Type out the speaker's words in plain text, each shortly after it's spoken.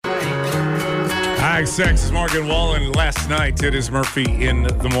WIXX is Morgan Wallen. Last night, it is Murphy in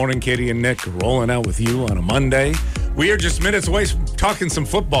the morning. Katie and Nick rolling out with you on a Monday. We are just minutes away from talking some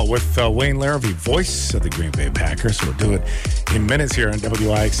football with Wayne Larrivee, voice of the Green Bay Packers. We'll do it in minutes here on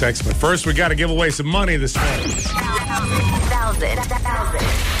WIXX. But first, we got to give away some money this morning.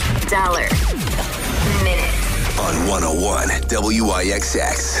 $1,000 minute. On 101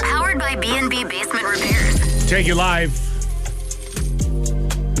 WIXX. Powered by B&B Basement Repairs. Take you live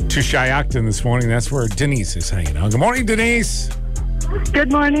to Shiocton this morning. That's where Denise is hanging out. Good morning, Denise. Good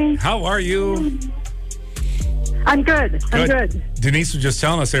morning. How are you? I'm good. I'm good. Denise was just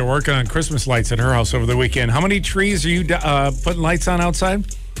telling us they were working on Christmas lights at her house over the weekend. How many trees are you putting lights on outside?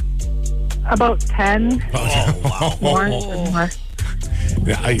 About 10. Oh, wow. More.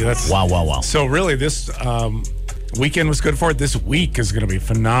 Yeah, that's, Wow. So really, this weekend was good for it. This week is going to be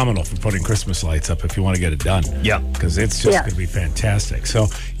phenomenal for putting Christmas lights up if you want to get it done. Yeah. Because it's just going to be fantastic. So,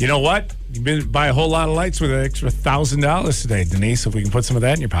 you know what? You've been buy a whole lot of lights with an extra $1,000 today, Denise, if we can put some of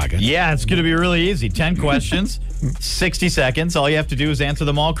that in your pocket. Yeah, it's going to be really easy. 10 questions, 60 seconds. All you have to do is answer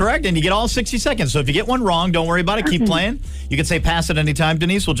them all correct, and you get all 60 seconds. So if you get one wrong, don't worry about it. Keep playing. You can say pass at any time,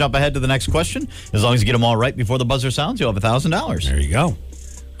 Denise. We'll jump ahead to the next question. As long as you get them all right before the buzzer sounds, you'll have $1,000. There you go. All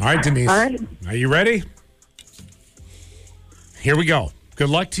right, Denise. All right. Are you ready? Here we go. Good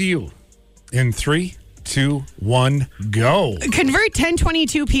luck to you. In 3, 2, 1, go. Convert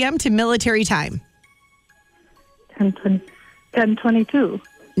 10:22 p.m. to military time. 10:22.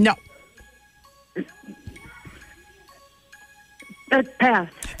 No.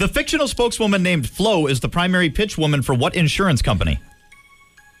 Pass. The fictional spokeswoman named Flo is the primary pitch woman for what insurance company?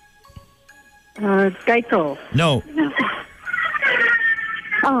 Geico. No.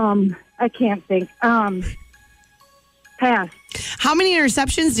 I can't think. Pass. How many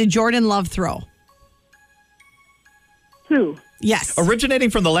interceptions did Jordan Love throw? 2. Yes. Originating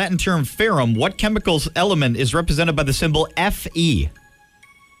from the Latin term ferrum, what chemical element is represented by the symbol Fe?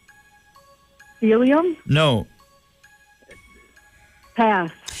 Helium. No. Pass.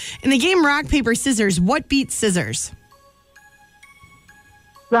 In the game Rock, Paper, Scissors, what beats scissors?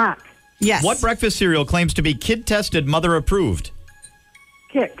 Rock. Yes. What breakfast cereal claims to be kid-tested, mother-approved?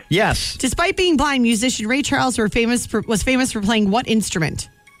 Kick. Yes. Despite being blind, musician Ray Charles was famous for playing what instrument?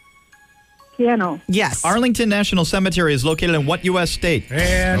 Piano. Yes. Arlington National Cemetery is located in what U.S. state?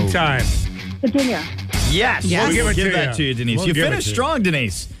 And time. Virginia. Yes. Yes. We'll We'll give it give to that you. to you, Denise. We'll You give it finished to you. strong,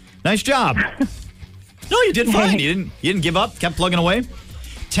 Denise. Nice job. No, you did fine. You didn't give up. Kept plugging away.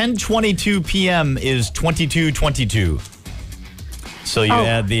 10:22 p.m. is 22:22. So you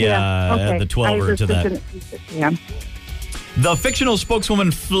add the okay. the 12er to that. Yeah. The fictional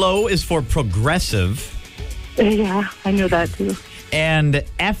spokeswoman Flo is for progressive. Yeah, I knew that too. And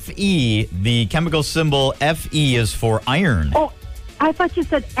Fe, the chemical symbol Fe, is for iron. Oh, I thought you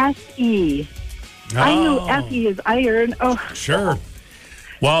said SE. I knew FE is iron. Oh, Sure.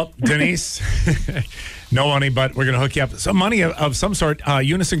 Well, Denise, no money, but we're going to hook you up. Some money of some sort.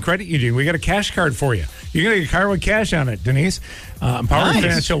 Unison Credit Union. We got a cash card for you. You're going to get a card with cash on it, Denise. Empowered Nice.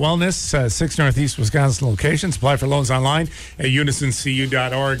 Financial Wellness, 6 Northeast Wisconsin locations. Apply for loans online at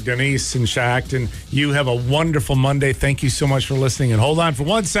unisoncu.org. Denise and Shiocton, you have a wonderful Monday. Thank you so much for listening. And hold on for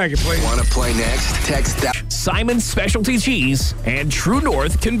 1 second, please. Want to play next? Text that. Simon's Specialty Cheese and True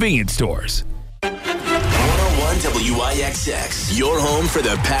North Convenience Stores. 101 WIXX. Your home for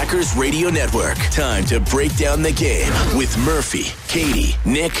the Packers Radio Network. Time to break down the game with Murphy, Katie,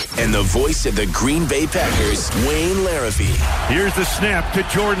 Nick, and the voice of the Green Bay Packers, Wayne Larrivee. Here's the snap to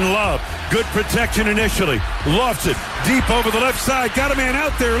Jordan Love. Good protection initially. Lofts it deep over the left side. Got a man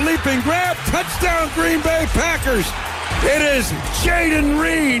out there. Leaping grab. Touchdown Green Bay Packers. It is Jaden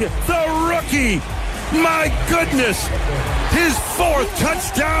Reed, the rookie. My goodness. His 4th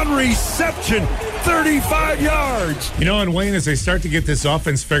touchdown reception. 35 yards. You know, and Wayne, as they start to get this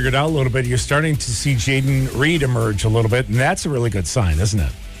offense figured out a little bit, you're starting to see Jaden Reed emerge a little bit, and that's a really good sign, isn't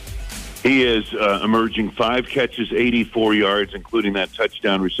it? He is emerging. 5 catches, 84 yards, including that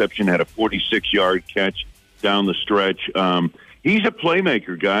touchdown reception. Had a 46-yard catch down the stretch. He's a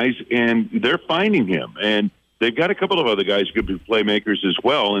playmaker, guys, and they're finding him. And they've got a couple of other guys who could be playmakers as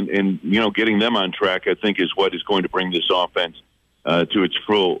well. And you know, getting them on track, I think, is what is going to bring this offense to its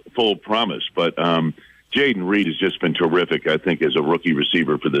full promise. But Jaden Reed has just been terrific, I think, as a rookie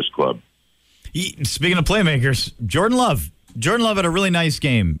receiver for this club. Speaking of playmakers, Jordan Love. Jordan Love had a really nice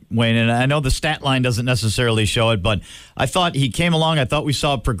game, Wayne, and I know the stat line doesn't necessarily show it, but I thought he came along. I thought we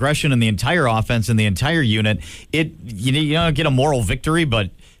saw progression in the entire offense and the entire unit. You don't get a moral victory, but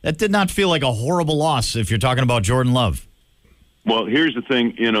that did not feel like a horrible loss if you're talking about Jordan Love. Well, here's the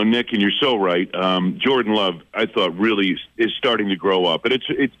thing, Nick, and you're so right. Jordan Love, I thought, really is starting to grow up, and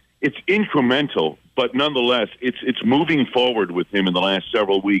it's incremental, but nonetheless, it's moving forward with him in the last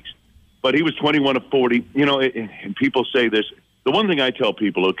several weeks. But he was 21 of 40. You know, and people say this. The one thing I tell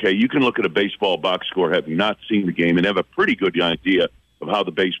people, okay, you can look at a baseball box score having not seen the game and have a pretty good idea of how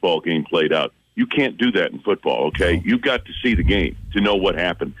the baseball game played out. You can't do that in football, okay? You've got to see the game to know what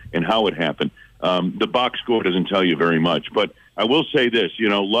happened and how it happened. The box score doesn't tell you very much. But I will say this, you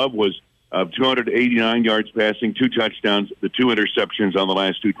know, Love was 289 yards passing, 2 touchdowns, the 2 interceptions on the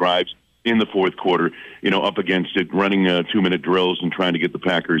last 2 drives in the fourth quarter, you know, up against it, running 2-minute drills and trying to get the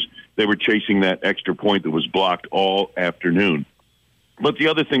Packers. They were chasing that extra point that was blocked all afternoon. But the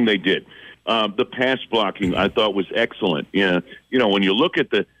other thing they did, the pass blocking, I thought was excellent. You know, when you look at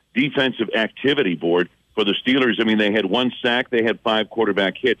the defensive activity board for the Steelers, I mean, they had 1 sack, they had 5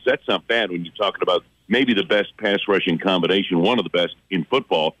 quarterback hits. That's not bad when you're talking about maybe the best pass rushing combination, one of the best in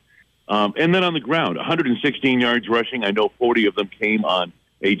football. And then on the ground, 116 yards rushing. I know 40 of them came on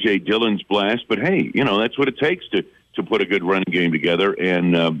A.J. Dillon's blast, but hey, you know, that's what it takes to put a good running game together.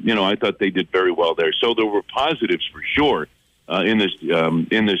 And, you know, I thought they did very well there. So there were positives for sure in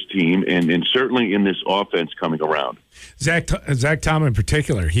this team and certainly in this offense coming around. Zach Tom in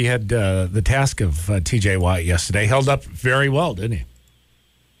particular, he had the task of T.J. Watt yesterday. Held up very well, didn't he?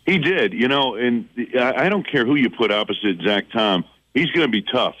 He did, you know, and I don't care who you put opposite Zach Tom. He's going to be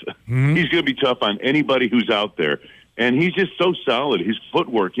tough. Mm-hmm. He's going to be tough on anybody who's out there. And he's just so solid. His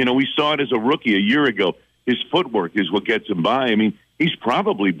footwork, you know, we saw it as a rookie a year ago. His footwork is what gets him by. I mean, he's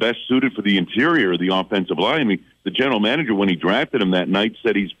probably best suited for the interior of the offensive line. I mean, the general manager, when he drafted him that night,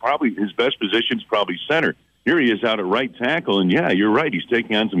 said his best position is probably center. Here he is out at right tackle, and yeah, you're right. He's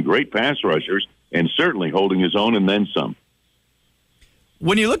taking on some great pass rushers and certainly holding his own and then some.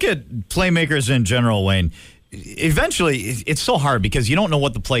 When you look at playmakers in general, Wayne, eventually it's so hard because you don't know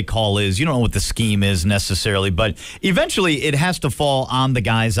what the play call is. You don't know what the scheme is necessarily, but eventually it has to fall on the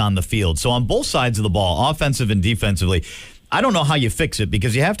guys on the field. So on both sides of the ball, offensive and defensively, I don't know how you fix it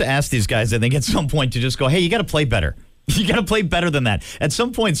because you have to ask these guys, I think, at some point to just go, hey, you got to play better. You got to play better than that. At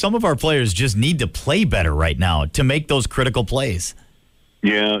some point, some of our players just need to play better right now to make those critical plays.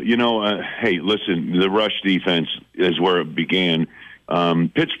 Yeah, you know, hey, listen, the rush defense is where it began.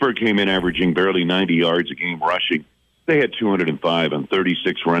 Pittsburgh came in averaging barely 90 yards a game rushing. They had 205 on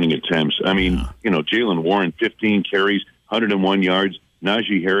 36 running attempts. I mean, you know, Jaylen Warren, 15 carries, 101 yards.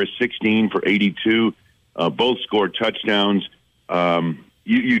 Najee Harris, 16 for 82. Both scored touchdowns.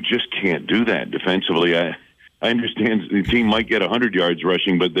 You just can't do that defensively. I understand the team might get 100 yards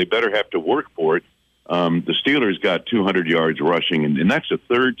rushing, but they better have to work for it. The Steelers got 200 yards rushing, and that's the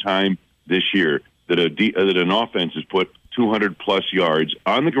third time this year that an offense has put 200-plus yards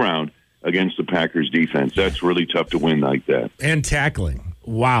on the ground against the Packers defense. That's really tough to win like that. And tackling.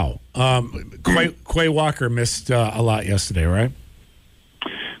 Wow. Quay Walker missed a lot yesterday, right?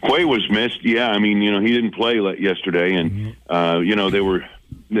 Quay was missed. Yeah, I mean, you know, he didn't play yesterday, and you know,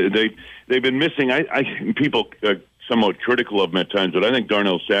 they've been missing. I people are somewhat critical of him at times, but I think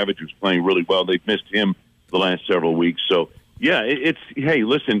Darnell Savage was playing really well. They've missed him the last several weeks. So yeah, hey,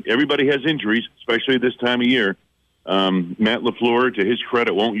 listen, everybody has injuries, especially this time of year. Matt LaFleur, to his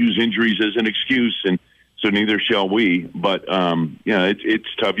credit, won't use injuries as an excuse, and so neither shall we. But yeah, it's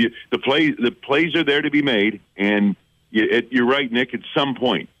tough. The plays are there to be made, and you're right, Nick. At some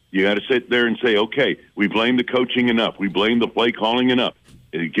point, you got to sit there and say, okay, we blame the coaching enough, we blame the play calling enough.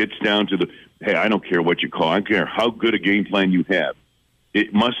 It gets down to hey, I don't care what you call, I don't care how good a game plan you have.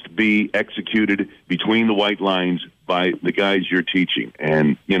 It must be executed between the white lines by the guys you're teaching,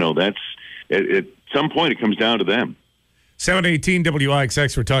 and you know that's at some point it comes down to them. 718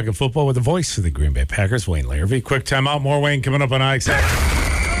 WIXX, we're talking football with the voice of the Green Bay Packers, Wayne Larrivee. Quick timeout, more Wayne coming up on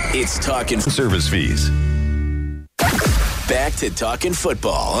IXX. It's Talking Service Fees. Back to Talking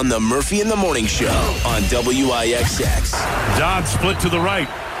Football on the Murphy in the Morning Show on WIXX. Dodd split to the right.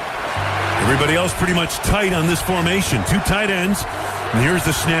 Everybody else pretty much tight on this formation. 2 tight ends. And here's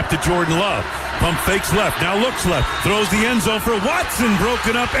the snap to Jordan Love. Pump fakes left, now looks left, throws the end zone for Watson,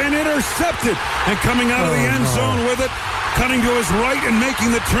 broken up and intercepted. And coming out of the end zone with it, cutting to his right and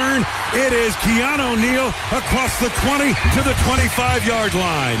making the turn, it is Keanu Neal across the 20 to the 25-yard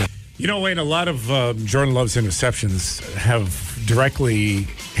line. You know, Wayne, a lot of Jordan Love's interceptions have directly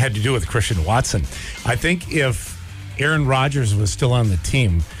had to do with Christian Watson. I think if Aaron Rodgers was still on the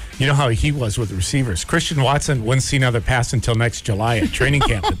team, you know how he was with receivers. Christian Watson wouldn't see another pass until next July at training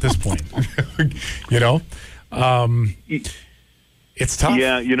camp at this point. You know? It's tough.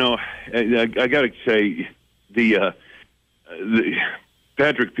 Yeah, you know, I got to say, the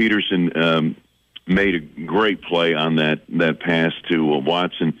Patrick Peterson made a great play on that pass to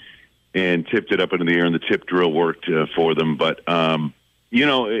Watson and tipped it up into the air, and the tip drill worked for them. But,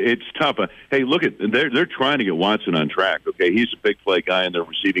 It's tough. Hey, look at they're trying to get Watson on track. Okay, he's a big play guy in their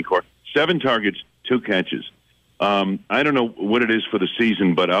receiving corps. 7 targets, 2 catches. I don't know what it is for the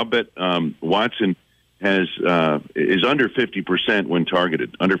season, but I'll bet Watson is under 50% when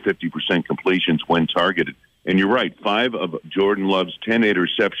targeted, under 50% completions when targeted. And you're right, 5 of Jordan Love's 10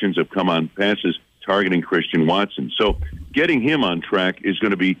 interceptions have come on passes targeting Christian Watson. So getting him on track is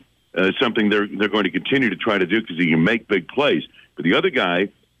going to be something they're going to continue to try to do because he can make big plays. But the other guy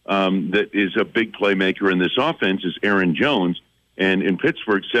that is a big playmaker in this offense is Aaron Jones. And in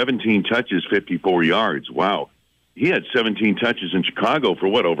Pittsburgh, 17 touches, 54 yards. Wow. He had 17 touches in Chicago for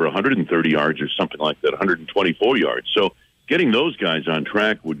over 130 yards or something like that, 124 yards. So getting those guys on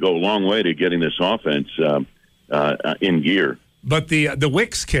track would go a long way to getting this offense in gear. But the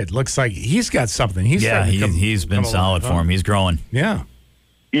Wicks kid looks like he's got something. He's been solid for him. He's growing. Yeah.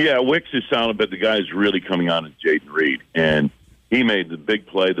 Yeah, Wicks is solid, but the guy's really coming on is Jaden Reed. And he made the big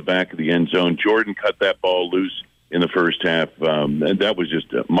play, the back of the end zone. Jordan cut that ball loose in the first half. And that was just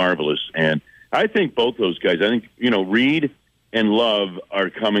marvelous. And I think both those guys, Reed and Love are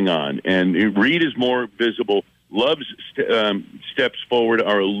coming on. And Reed is more visible. Love's steps forward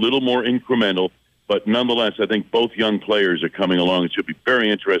are a little more incremental. But nonetheless, I think both young players are coming along. It should be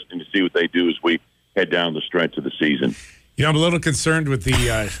very interesting to see what they do as we head down the stretch of the season. I'm a little concerned with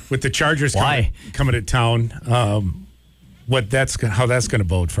the Chargers coming to town. How that's going to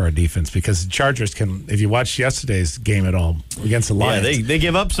bode for our defense, because the Chargers can, if you watched yesterday's game at all against the Lions. Yeah, they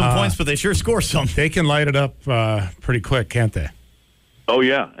give up some points, but they sure score some. They can light it up pretty quick, can't they? Oh,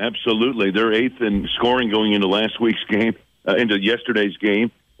 yeah, absolutely. They're 8th in scoring going into into yesterday's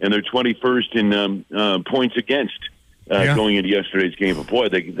game, and they're 21st in points against going into yesterday's game. But, boy,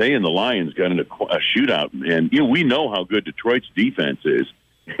 they and the Lions got into a shootout. And, we know how good Detroit's defense is.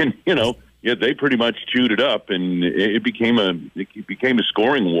 And, they pretty much chewed it up, and it became a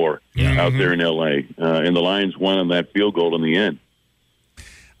scoring war out there in L.A., and the Lions won on that field goal in the end.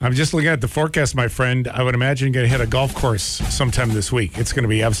 I'm just looking at the forecast, my friend. I would imagine you're going to hit a golf course sometime this week. It's going to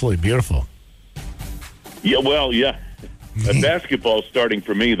be absolutely beautiful. Yeah, well, yeah. Basketball's starting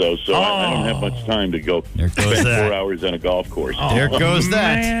for me, though, so I don't have much time to go spend 4 hours on a golf course. There goes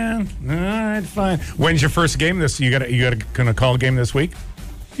that. Man. All right, fine. When's your first game? You got to call a game this week?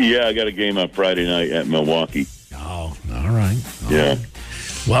 Yeah, I got a game on Friday night at Milwaukee. Oh, all right. Yeah.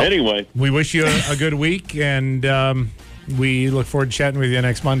 Well, anyway, we wish you a good week, and we look forward to chatting with you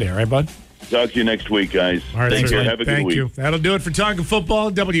next Monday. All right, bud? Talk to you next week, guys. All right, Thank you. Have a good Thank week. you. That'll do it for Talking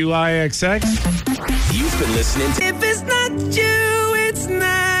Football, WIXX. You've been listening to If it's not you, it's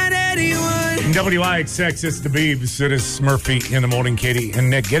not anyone. WIXX, it's the Beebs. It is Murphy in the morning, Katie and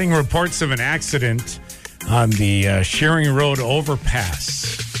Nick. Getting reports of an accident on the Shearing Road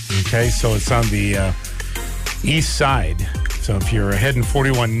overpass. Okay, so it's on the east side. So if you're heading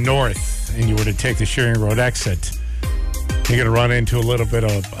 41 north and you were to take the Shearing Road exit, you're going to run into a little bit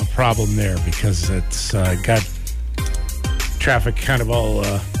of a problem there, because it's got traffic kind of all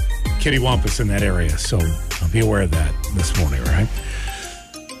kittywampus in that area. So be aware of that this morning, all right?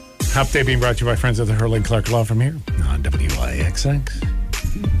 Update being brought to you by friends of the Hurling Clark Law Firm here on WIXX.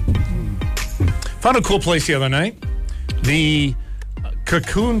 Found a cool place the other night. The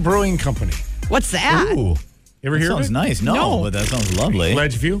Cocoon Brewing Company. What's that? Ooh. You ever hear of it? Sounds nice. No, but that sounds lovely.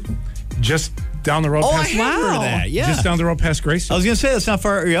 Ledgeview. Just down the road I past have heard of that. Yeah. Just down the road past Grace. I was going to say, that's not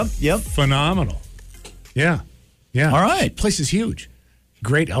far. Yep. Phenomenal. Yeah. Yeah. All right. Place is huge.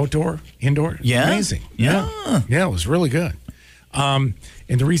 Great outdoor, indoor. Yeah. Amazing. Yeah. Yeah, it was really good. And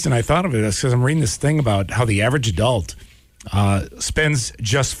the reason I thought of it is because I'm reading this thing about how the average adult spends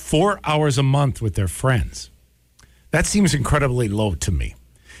just 4 hours a month with their friends. That seems incredibly low to me.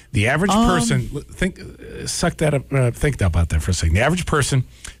 The average person, think about that for a second. The average person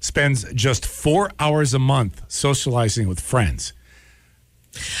spends just 4 hours a month socializing with friends.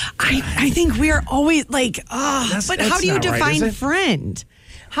 I think we're always like, but how do you define friend?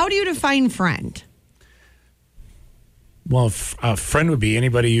 How do you define friend? Well, a friend would be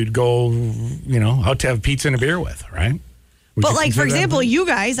anybody you'd go, out to have pizza and a beer with, right? But like, for example, you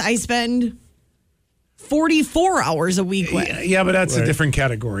guys, I spend 44 hours a week with. Yeah, but that's a different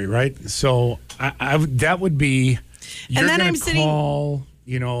category, right? So that would be. And then I'm sitting.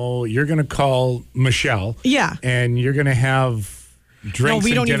 You're going to call Michelle. Yeah. And you're going to have drinks. No,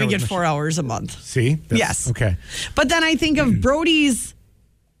 we don't even get 4 hours a month. See? Yes. Okay. But then I think of Brody's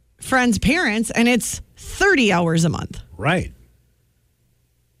friends' parents, and it's 30 hours a month. Right.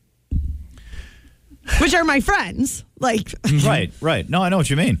 Which are my friends. Like. Right. No, I know what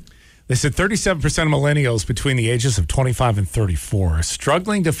you mean. They said 37% of millennials between the ages of 25 and 34 are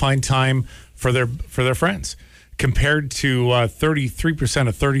struggling to find time for their friends. compared to 33%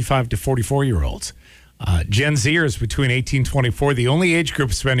 of 35 to 44-year-olds. Gen Zers between 18 and 24, the only age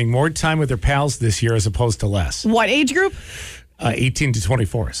group spending more time with their pals this year as opposed to less. What age group? 18 to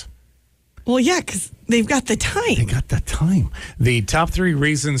 24s. Well, yeah, because they've got the time. They got the time. The top 3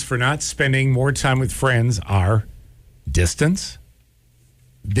 reasons for not spending more time with friends are distance,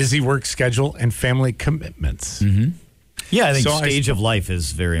 busy work schedule, and family commitments. Mm-hmm. Yeah, I think stage of life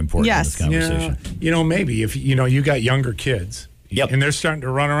is very important in this conversation. Yeah, maybe if you got younger kids. Yep. And they're starting to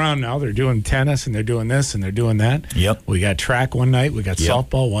run around now. They're doing tennis and they're doing this and they're doing that. Yep. We got track one night. We got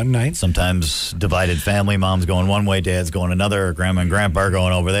softball one night. Sometimes divided family. Mom's going one way, dad's going another, or grandma and grandpa are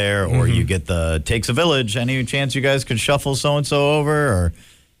going over there, or you get the takes a village. Any chance you guys could shuffle so-and-so over? Or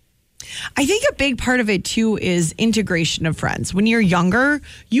I think a big part of it, too, is integration of friends. When you're younger,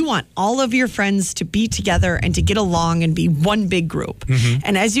 you want all of your friends to be together and to get along and be one big group.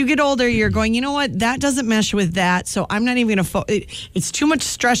 And as you get older, you're going, you know what? That doesn't mesh with that, so I'm not even going to it's too much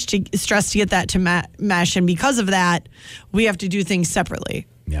stress to get that to mesh, and because of that, we have to do things separately.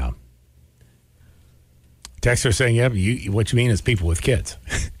 Yeah. Texter saying, what you mean is people with kids.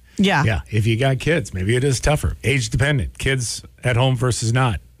 Yeah. Yeah, if you got kids, maybe it is tougher. Age dependent. Kids at home versus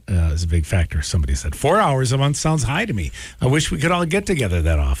not. Is a big factor. Somebody said 4 hours a month sounds high to me. I wish we could all get together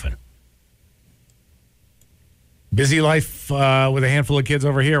that often. Busy life with a handful of kids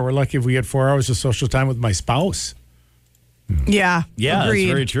over here. We're lucky if we get 4 hours of social time with my spouse. Yeah. Yeah, agreed.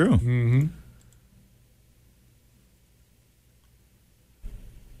 That's very true. Mm-hmm.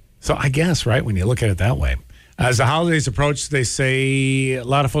 So I guess, right, when you look at it that way. As the holidays approach, they say a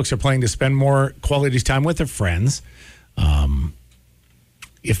lot of folks are planning to spend more quality time with their friends.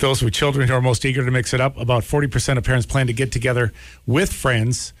 If those with children who are most eager to mix it up, about 40% of parents plan to get together with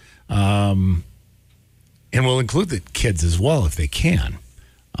friends, and will include the kids as well if they can.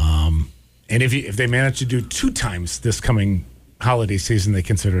 And if they manage to do 2 times this coming holiday season, they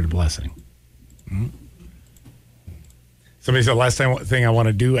consider it a blessing. Mm-hmm. Somebody said, last thing I want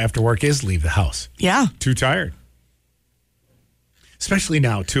to do after work is leave the house. Yeah. Too tired. Especially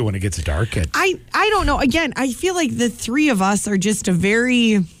now, too, when it gets dark. I don't know. Again, I feel like the 3 of us are just a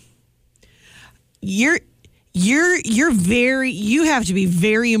very... You have to be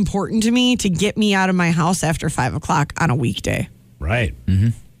very important to me to get me out of my house after 5 o'clock on a weekday. Right. Mm-hmm.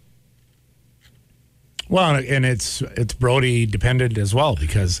 Well, and it's Brody dependent as well,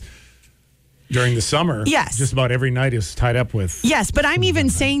 because during the summer, just about every night is tied up with... Yes, but I'm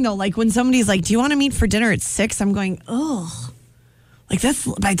even saying, though, like when somebody's like, do you want to meet for dinner at 6? I'm going, oh... Like, that's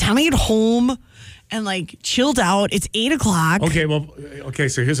by the time I get home and, like, chilled out, it's 8 o'clock. Okay,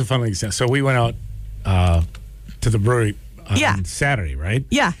 so here's a fun example. So we went out to the brewery on Saturday, right?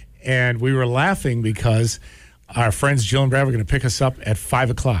 Yeah. And we were laughing because our friends Jill and Brad were going to pick us up at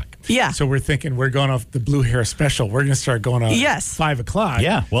 5 o'clock. Yeah. So we're thinking we're going off the Blue Hair special. We're going to start going off at 5 o'clock.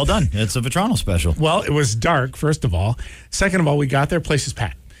 Yeah, well done. It's a Vetrano special. Well, it was dark, first of all. Second of all, we got there, place is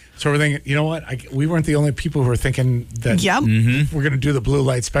packed. So we're thinking, you know what? We weren't the only people who were thinking that we're going to do the blue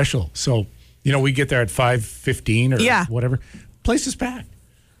light special. So, we get there at 5:15 or whatever. Place is packed.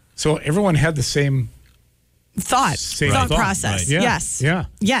 So everyone had the same thought process. Right. Yes. Yeah.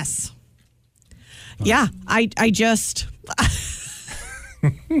 Yes. Yeah. I just...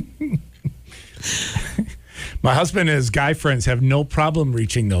 My husband and his guy friends have no problem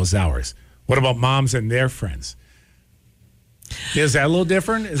reaching those hours. What about moms and their friends? Is that a little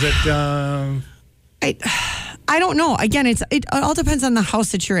different? Is it? I don't know. Again, it all depends on the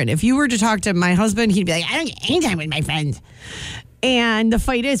house that you're in. If you were to talk to my husband, he'd be like, I don't get any time with my friends. And the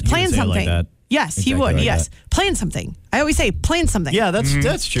fight is plan something. Like yes, exactly he would. Like yes, plan something. I always say plan something. Yeah, that's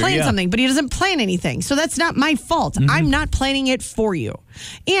true. Plan something, but he doesn't plan anything. So that's not my fault. I'm not planning it for you.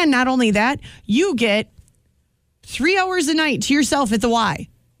 And not only that, you get 3 hours a night to yourself at the Y.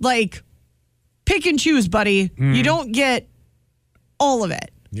 Like, pick and choose, buddy. You don't get all of it.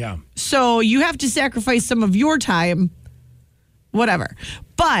 Yeah. So you have to sacrifice some of your time, whatever.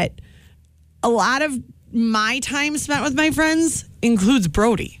 But a lot of my time spent with my friends includes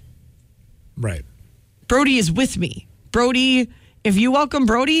Brody. Right. Brody is with me. Brody, if you welcome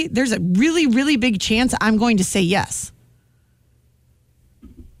Brody, there's a really, really big chance I'm going to say yes.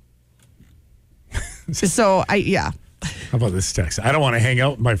 So, How about this text? I don't want to hang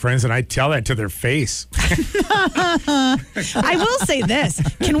out with my friends, and I tell that to their face. I will say this.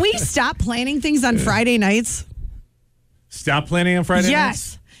 Can we stop planning things on Friday nights? Stop planning on Friday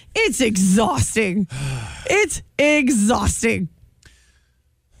nights? Yes. It's exhausting. It's exhausting.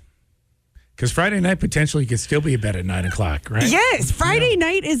 Because Friday night potentially could still be a bed at 9 o'clock, right? Yes, Friday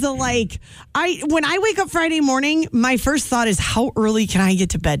night is when I wake up Friday morning, my first thought is how early can I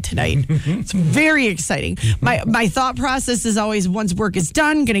get to bed tonight? It's very exciting. My thought process is always once work is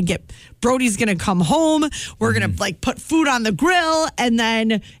done, Brody's gonna come home. We're gonna put food on the grill, and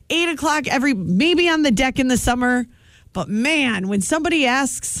then 8 o'clock maybe on the deck in the summer. But man, when somebody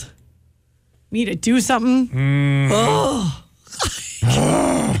asks me to do something,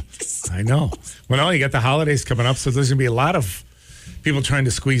 I know. Well, you got the holidays coming up, so there's going to be a lot of people trying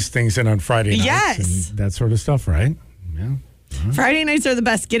to squeeze things in on Friday nights. Yes. And that sort of stuff, right? Yeah. Friday nights are the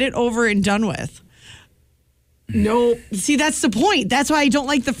best. Get it over and done with. No. See, that's the point. That's why I don't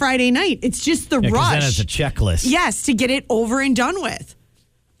like the Friday night. It's just the rush. Then it's a checklist. Yes, to get it over and done with.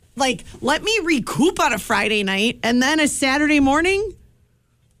 Let me recoup on a Friday night, and then a Saturday morning,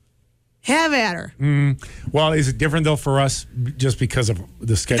 have at her. Well, is it different though for us just because of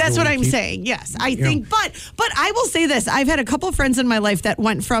the schedule? That's what I'm saying. Yes, I think. But I will say this: I've had a couple of friends in my life that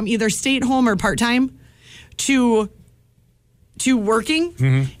went from either stay at home or part time to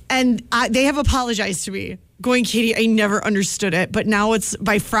working, and they have apologized to me, going, Katie, I never understood it, but now it's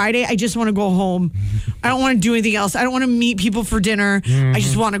by Friday. I just want to go home. I don't want to do anything else. I don't want to meet people for dinner. I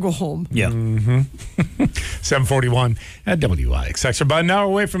just want to go home. Yeah. 741 at WIXX. We're about an hour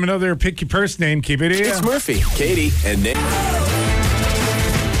away from another Pick Your Purse name. Keep it here. It's Murphy, Katie, and Nick.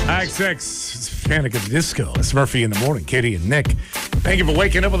 IXX, it's Panic at the Disco. It's Murphy in the morning. Katie and Nick. Thank you for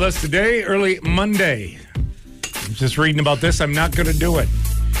waking up with us today, early Monday. I'm just reading about this. I'm not going to do it.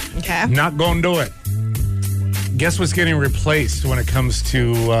 Okay. I'm not going to do it. Guess what's getting replaced when it comes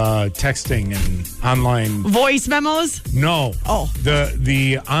to texting and online voice memos? No. Oh.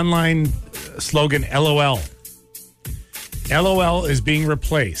 The online slogan LOL. LOL is being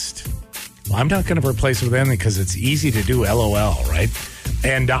replaced. Well, I'm not going to replace it with anything because it's easy to do LOL, right?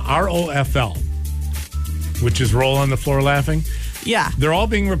 And ROFL, which is roll on the floor laughing. Yeah. They're all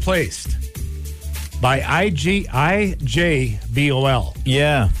being replaced by IJBOL.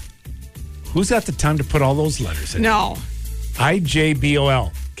 Yeah. Who's got the time to put all those letters in? No.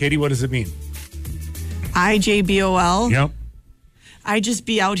 IJBOL. Katie, what does it mean? IJBOL? Yep. I just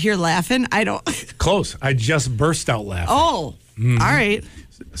be out here laughing. I don't. Close. I just burst out laughing. Oh, all right.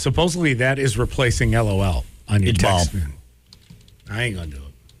 Supposedly that is replacing LOL on your text. I ain't going to do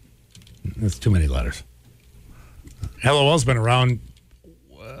it. That's too many letters. LOL's been around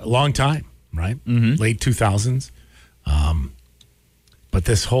a long time, right? Late 2000s. But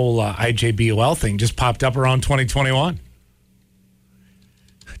this whole IJBOL thing just popped up around 2021.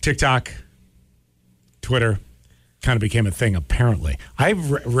 TikTok, Twitter kind of became a thing, apparently. I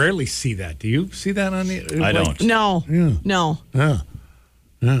rarely see that. Do you see that on the... I don't. No. Yeah. No. Yeah.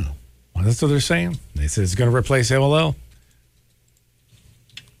 Yeah. Well, that's what they're saying. They said it's going to replace LOL.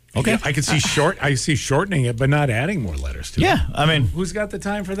 Okay. I could see shortening it, but not adding more letters to it. Yeah, I mean... Who's got the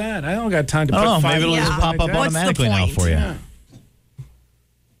time for that? I don't got time to I put don't know. 5 Maybe it'll letters just on pop my up text. automatically now for you. Yeah.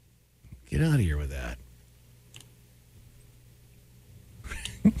 Get out of here with that.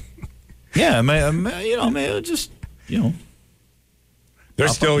 Yeah, maybe just,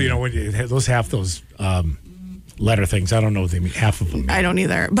 There's still, when you half those letter things, I don't know what they mean. Half of them. I don't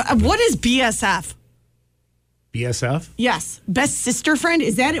either. But what is BSF? BSF? Yes. Best sister friend?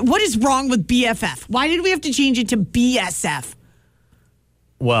 Is that it? What is wrong with BFF? Why did we have to change it to BSF?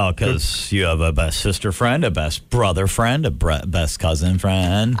 Well, because you have a best sister friend, a best brother friend, a best cousin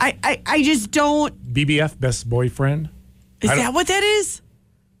friend. I just don't. BBF, best boyfriend? Is that what that is?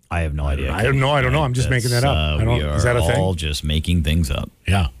 I have no idea. I don't know. I'm just making that up. Is that a thing? All just making things up.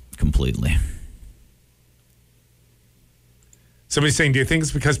 Yeah. Completely. Somebody's saying, do you think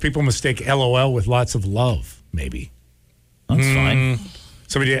it's because people mistake LOL with lots of love? Maybe. That's fine.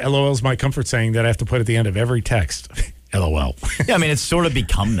 Somebody, LOL is my comfort saying that I have to put at the end of every text. LOL. Yeah, I mean, it's sort of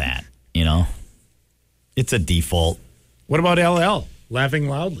become that, It's a default. What about LL? Laughing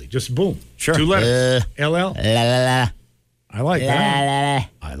loudly. Just boom. Sure. 2 letters. LL. La, la, la. I like that.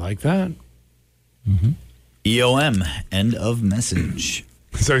 I like that. EOM, end of message.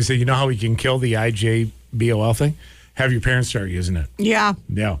 So you say, you know how we can kill the IJBOL thing? Have your parents start using it. Yeah.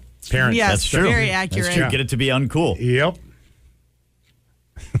 Yeah. Parents. Yes, That's true. Very accurate. That's true. Get it to be uncool. Yep.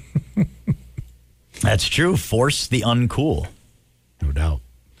 That's true. Force the uncool. No doubt.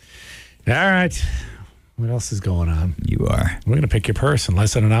 All right. What else is going on? You are. We're going to pick your purse in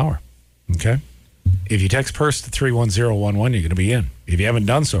less than an hour. Okay? If you text purse to 31011, you're going to be in. If you haven't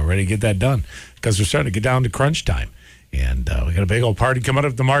done so already, get that done because we're starting to get down to crunch time. And we got a big old party coming up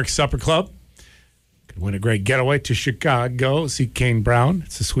at the Mark Supper Club. Could win a great getaway to Chicago. See Kane Brown.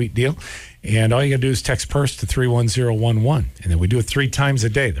 It's a sweet deal. And all you got to do is text PURSE to 31011. And then we do it 3 times a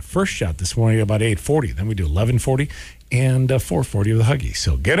day. The first shot this morning at about 8:40. Then we do 11:40 and 4:40 with a Huggy.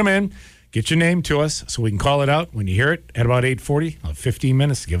 So get them in. Get your name to us so we can call it out when you hear it at about 8:40. 15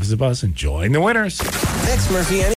 minutes to give us a buzz and join the winners. Text Murphy